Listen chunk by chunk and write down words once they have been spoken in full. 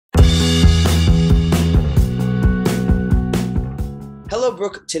Hello,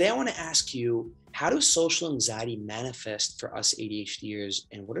 Brooke. Today I want to ask you, how does social anxiety manifest for us ADHDers,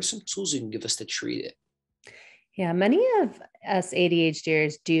 and what are some tools you can give us to treat it? Yeah, many of us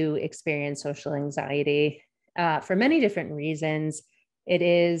ADHDers do experience social anxiety for many different reasons. It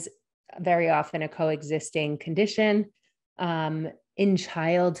is very often a coexisting condition. In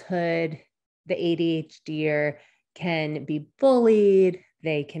childhood, the ADHDer can be bullied,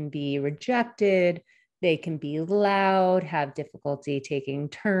 they can be rejected, they can be loud, have difficulty taking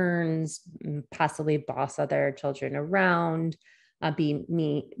turns, possibly boss other children around, be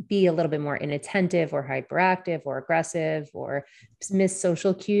a little bit more inattentive or hyperactive or aggressive or miss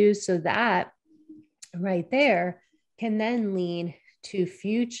social cues. So that right there can then lead to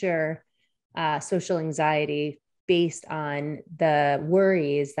future social anxiety based on the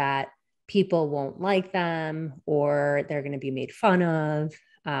worries that people won't like them or they're going to be made fun of,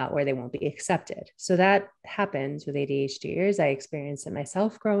 or they won't be accepted. So that happens with ADHDers. I experienced it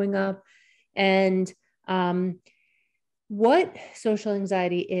myself growing up. And what social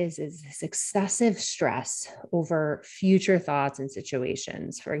anxiety is this excessive stress over future thoughts and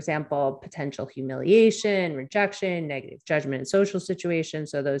situations. For example, potential humiliation, rejection, negative judgment in social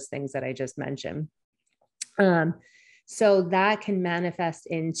situations. So those things that I just mentioned. So that can manifest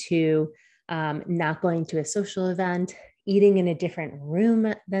into not going to a social event, eating in a different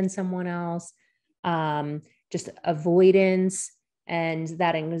room than someone else, just avoidance. And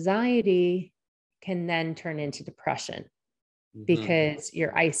that anxiety can then turn into depression Mhm. because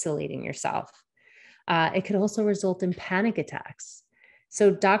you're isolating yourself. It could also result in panic attacks. So,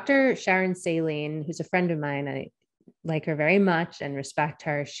 Dr. Sharon Saline, who's a friend of mine, I like her very much and respect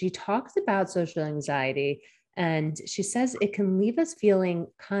her, she talks about social anxiety and she says it can leave us feeling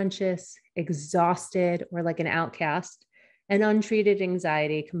conscious, exhausted, or like an outcast. And untreated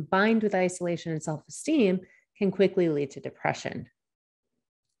anxiety combined with isolation and self esteem can quickly lead to depression.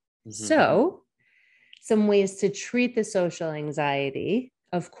 Mhm. So, some ways to treat the social anxiety.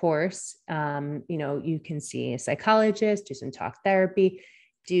 Of course, you can see a psychologist, do some talk therapy,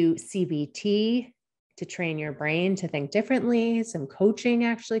 do CBT to train your brain to think differently. Some coaching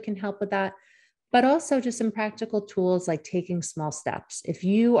actually can help with that, but also just some practical tools like taking small steps. If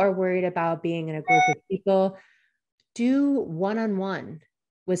you are worried about being in a group of people, do one-on-one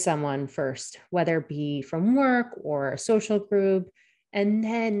with someone first, whether it be from work or a social group, and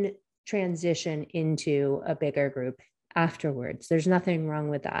then transition into a bigger group afterwards. There's nothing wrong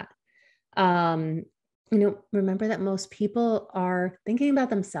with that. Um, remember that most people are thinking about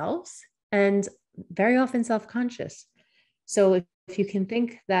themselves and very often self-conscious. So if you can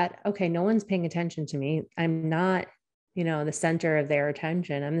think that, okay, no one's paying attention to me, I'm not, the center of their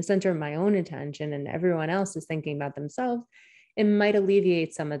attention, I'm the center of my own attention, and everyone else is thinking about themselves, it might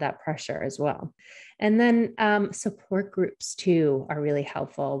alleviate some of that pressure as well. And then support groups too are really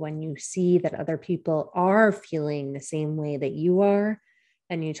helpful when you see that other people are feeling the same way that you are,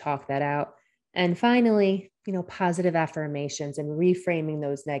 and you talk that out. And finally, positive affirmations and reframing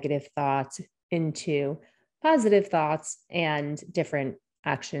those negative thoughts into positive thoughts and different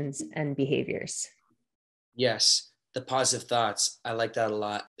actions and behaviors. Yes, the positive thoughts. I like that a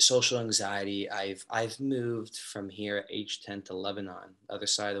lot. Social anxiety. I've moved from here at age 10 to Lebanon, the other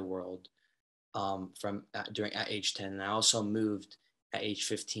side of the world, from during at age 10, and I also moved at age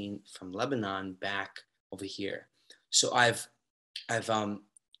 15 from Lebanon back over here. So I've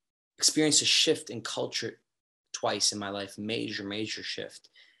experienced a shift in culture twice in my life, major shift,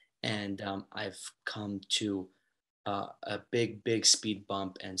 and I've come to a big speed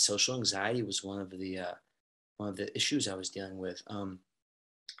bump, and social anxiety was one of the issues I was dealing with.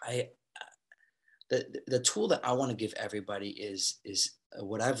 I the tool that I want to give everybody is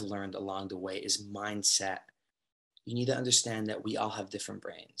what I've learned along the way is mindset. You need to understand that we all have different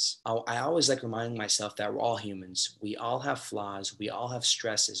brains. I always like reminding myself that we're all humans. We all have flaws. We all have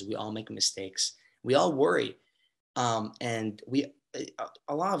stresses. We all make mistakes. We all worry, and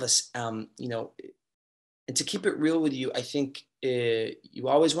a lot of us, and to keep it real with you, I think you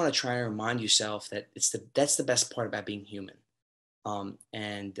always want to try and remind yourself that that's the best part about being human.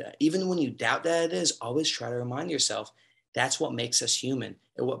 And even when you doubt that it is, always try to remind yourself that's what makes us human.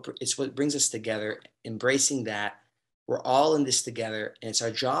 It's what brings us together. Embracing that we're all in this together, and it's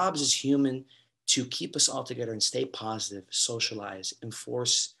our jobs as human to keep us all together and stay positive, socialize,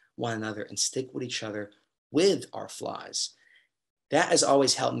 enforce one another, and stick with each other with our flaws. That has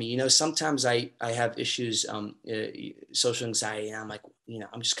always helped me. Sometimes I have issues, social anxiety, and I'm like,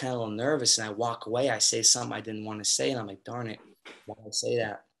 I'm just kind of a little nervous, and I walk away. I say something I didn't want to say, and I'm like, darn it, why did I say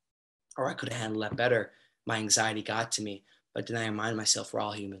that? Or I could have handled that better. My anxiety got to me, but then I remind myself we're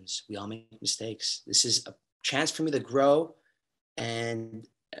all humans. We all make mistakes. This is a chance for me to grow and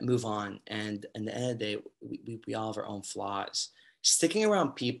move on. And at the end of the day, we all have our own flaws. Sticking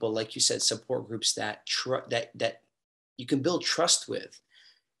around people, like you said, support groups that you can build trust with,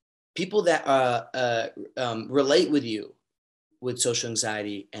 people that relate with you with social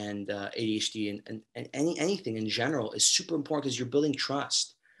anxiety and ADHD and anything in general is super important because you're building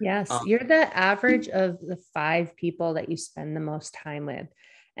trust. Yes, Um, you're the average of the 5 people that you spend the most time with.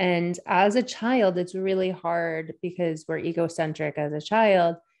 And as a child, it's really hard because we're egocentric as a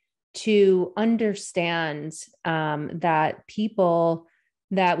child to understand that people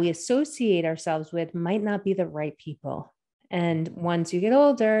that we associate ourselves with might not be the right people. And once you get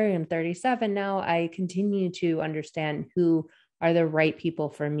older, I'm 37 now, I continue to understand who are the right people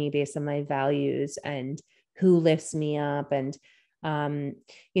for me based on my values and who lifts me up. And um,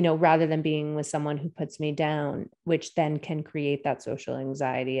 rather than being with someone who puts me down, which then can create that social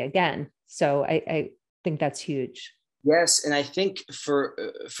anxiety again. So I think that's huge. yes, and I think for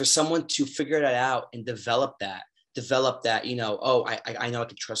someone to figure that out and develop that, oh, I know I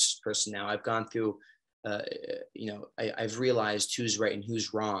can trust this person now. I've gone through, I've realized who's right and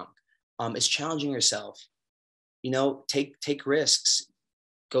who's wrong. It's challenging yourself. Take risks,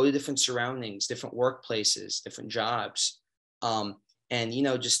 go to different surroundings, different workplaces, different jobs, and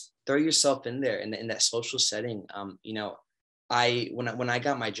just throw yourself in there in that social setting. When I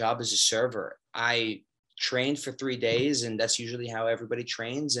got my job as a server, I trained for 3 days, and that's usually how everybody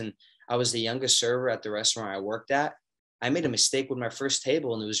trains. And I was the youngest server at the restaurant I worked at. I made a mistake with my first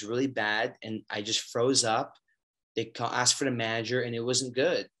table, and it was really bad, and I just froze up. Asked for the manager, and it wasn't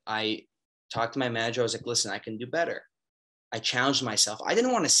good. I talked to my manager. I was like, "Listen, I can do better." I challenged myself. I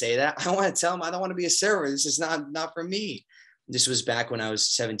didn't want to say that. I want to tell him I don't want to be a server. This is not for me. This was back when I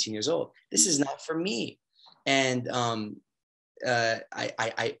was 17 years old. This is not for me. And I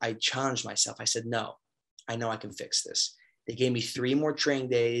challenged myself. I said, no, I know I can fix this. They gave me 3 more training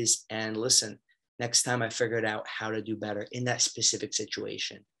days. And listen, next time I figured out how to do better in that specific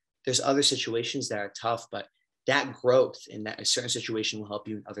situation. There's other situations that are tough, but that growth in that certain situation will help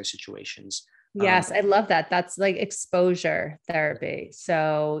you in other situations. Yes, I love that. That's like exposure therapy.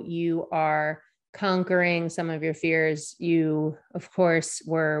 So you are conquering some of your fears. You, of course,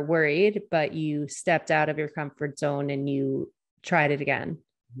 were worried, but you stepped out of your comfort zone and you tried it again.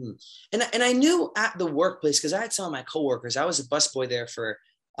 Mhm. And I knew at the workplace, because I had some of my coworkers, I was a busboy there for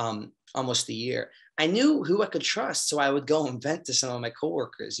almost a year. I knew who I could trust. So I would go and vent to some of my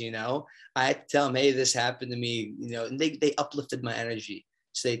coworkers. I had to tell them, hey, this happened to me, and they uplifted my energy.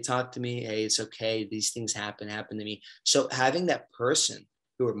 So they talked to me, hey, it's okay. These things happen to me. So having that person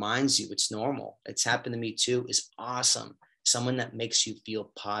who reminds you it's normal, it's happened to me too, is awesome. Someone that makes you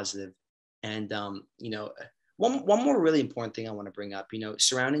feel positive. And one more really important thing I want to bring up,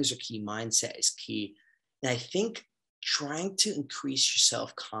 surroundings are key, mindset is key. And I think trying to increase your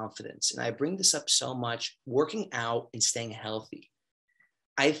self-confidence, and I bring this up so much, working out and staying healthy.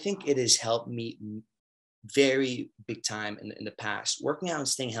 I think it has helped me very big time in the past. Working out and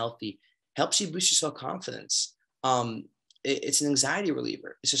staying healthy helps you boost your self-confidence. It's an anxiety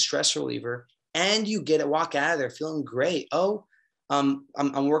reliever. It's a stress reliever. And you get to walk out of there feeling great. Oh, I'm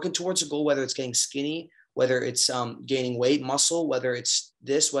working towards a goal, whether it's getting skinny, whether it's gaining weight, muscle, whether it's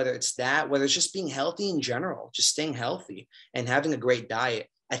this, whether it's that, whether it's just being healthy in general, just staying healthy and having a great diet.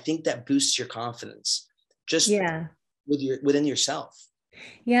 I think that boosts your confidence just Yeah. within yourself.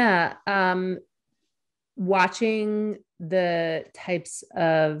 Yeah. Watching the types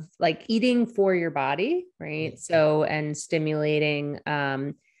of like eating for your body, right? So, and stimulating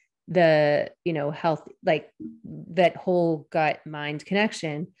the, health, like that whole gut mind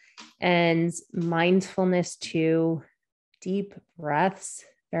connection and mindfulness too, deep breaths.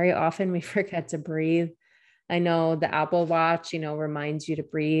 Very often we forget to breathe. I know the Apple Watch, reminds you to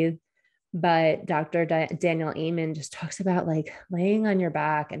breathe, but Dr. Daniel Amen just talks about like laying on your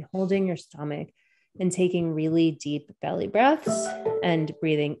back and holding your stomach and taking really deep belly breaths and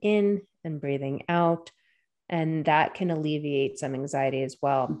breathing in and breathing out. And that can alleviate some anxiety as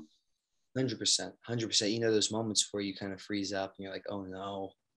well. 100%, 100%. Those moments where you kind of freeze up and you're like, oh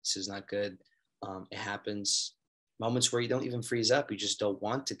no, this is not good. It happens. Moments where you don't even freeze up. You just don't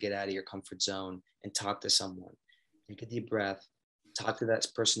want to get out of your comfort zone and talk to someone. Take a deep breath, talk to that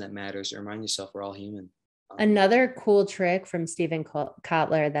person that matters, and remind yourself we're all human. Another cool trick from Stephen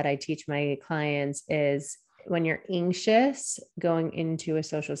Kotler that I teach my clients is when you're anxious going into a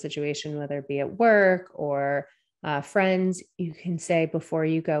social situation, whether it be at work or friends, you can say before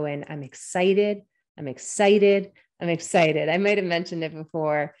you go in, I'm excited, I'm excited, I'm excited. I might have mentioned it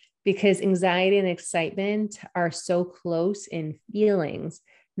before because anxiety and excitement are so close in feelings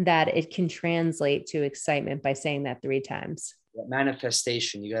that it can translate to excitement by saying that 3 times. That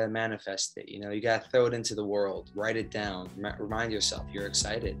manifestation, you got to manifest it. You know, you got to throw it into the world, write it down, remind yourself you're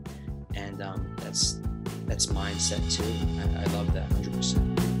excited. And that's mindset too. I love that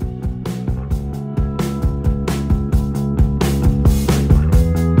 100%.